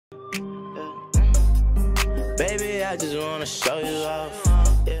Baby, I just wanna show you off.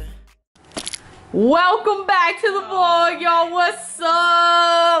 Yeah. Welcome back to the vlog, y'all. What's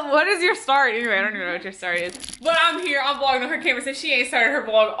up? What is your start? Anyway, I don't even know what your start is. But I'm here. I'm vlogging on her camera since she ain't started her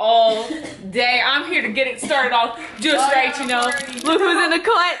vlog all day. I'm here to get it started off just right, you know. Look who's in the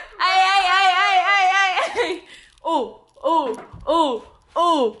cut. Hey. Oh.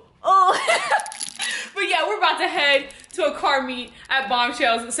 But yeah, we're about to head to a car meet at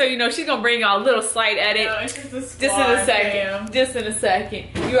Bombshells. So, you know, she's gonna bring y'all a little slight edit. No, it's just in a second. Damn. Just in a second.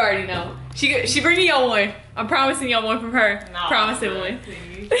 You already know. She bringing y'all one. I'm promising y'all one from her. No, promising one.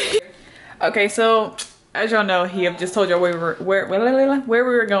 Okay, so as y'all know, he have just told y'all where we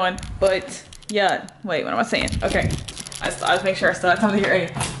were going. But yeah, wait, what am I saying? Okay. I just make sure I still have time to get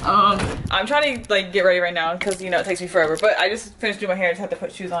ready. I'm trying to like get ready right now because, you know, it takes me forever. But I just finished doing my hair. I just have to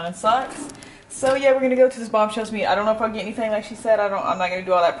put shoes on and socks. So yeah, we're gonna go to this Bombshells meet. I don't know if I'll get anything like she said. I'm not gonna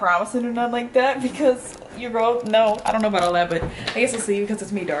do all that promising or nothing like that because your girl, no, I don't know about all that, but I guess we'll see because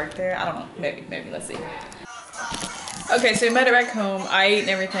it's me dark there. I don't know, maybe, let's see. Okay, so we made it back home. I ate and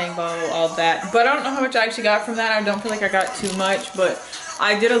everything, all that. But I don't know how much I actually got from that. I don't feel like I got too much, but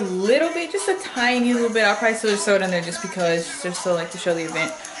I did a little bit, just a tiny little bit. I'll probably still just throw it in there just because, just so like to show the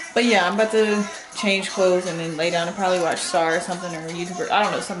event. But yeah, I'm about to change clothes and then lay down and probably watch Star or something, or YouTuber, I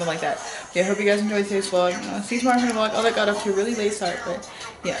don't know, something like that. Yeah, hope you guys enjoyed today's vlog. See you tomorrow in the vlog. Oh, that got up to a really late start, but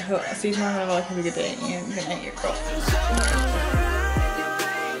yeah, see you tomorrow in the vlog. Have a good day and good night, your girl.